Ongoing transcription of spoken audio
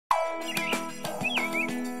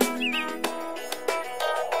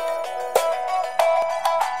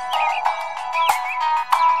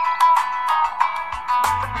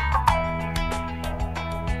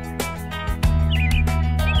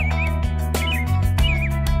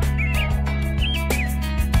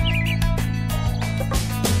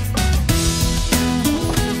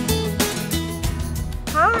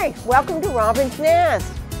Welcome to Robin's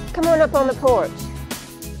Nest. Come on up on the porch.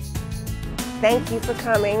 Thank you for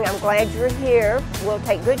coming. I'm glad you're here. We'll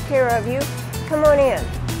take good care of you. Come on in.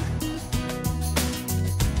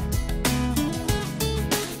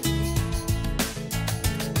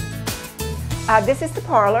 This is the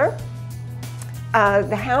parlor.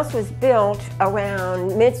 The house was built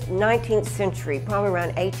around mid-19th century, probably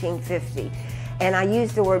around 1850. And I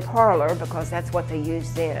use the word parlor because that's what they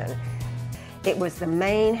used then. It was the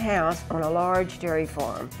main house on a large dairy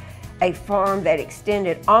farm, a farm that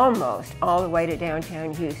extended almost all the way to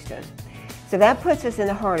downtown Houston. So that puts us in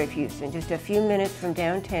the heart of Houston, just a few minutes from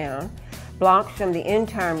downtown, blocks from the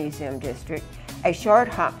entire museum district, a short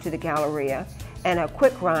hop to the Galleria, and a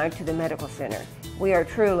quick ride to the medical center. We are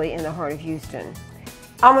truly in the heart of Houston.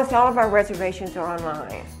 Almost all of our reservations are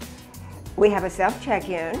online. We have a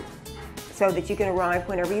self-check-in so that you can arrive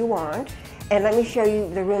whenever you want. And let me show you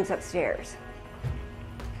the rooms upstairs.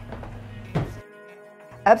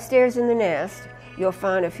 Upstairs in the nest, you'll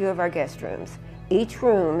find a few of our guest rooms. Each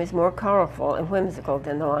room is more colorful and whimsical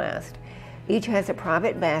than the last. Each has a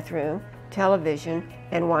private bathroom, television,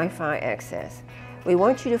 and Wi-Fi access. We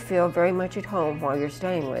want you to feel very much at home while you're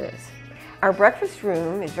staying with us. Our breakfast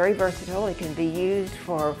room is very versatile. It can be used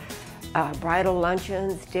for bridal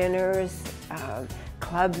luncheons, dinners,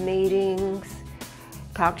 club meetings,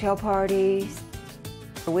 cocktail parties.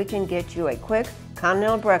 We can get you a quick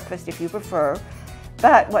continental breakfast if you prefer,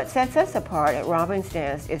 but what sets us apart at Robin's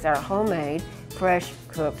Nest is our homemade, fresh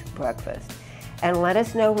cooked breakfast. And let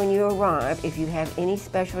us know when you arrive if you have any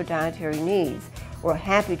special dietary needs. We're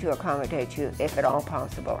happy to accommodate you if at all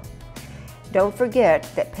possible. Don't forget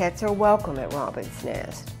that pets are welcome at Robin's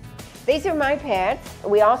Nest. These are my pets.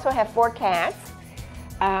 We also have 4 cats.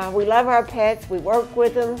 We love our pets, we work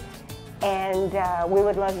with them, and we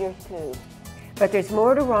would love yours too. But there's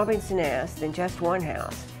more to Robin's Nest than just one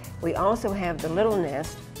house. We also have the little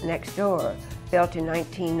nest next door, built in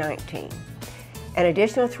 1919. An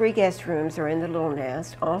additional 3 guest rooms are in the little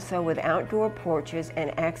nest, also with outdoor porches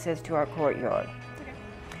and access to our courtyard.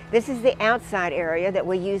 This is the outside area that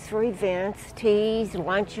we use for events, teas,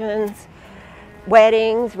 luncheons,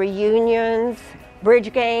 weddings, reunions,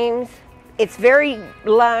 bridge games. It's very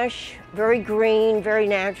lush, very green, very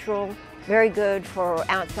natural, very good for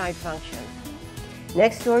outside functions.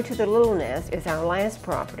 Next door to the little nest is our last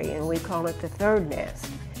property, and we call it the third nest.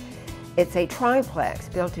 It's a triplex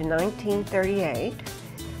built in 1938,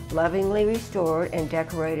 lovingly restored and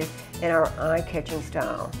decorated in our eye-catching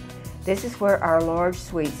style. This is where our large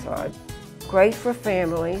suites are. Great for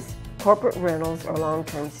families, corporate rentals, or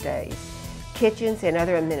long-term stays. Kitchens and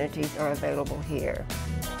other amenities are available here.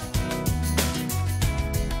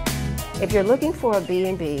 If you're looking for a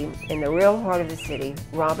B&B in the real heart of the city,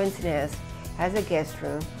 Robin's Nest has a guest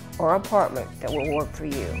room or apartment that will work for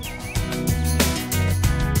you.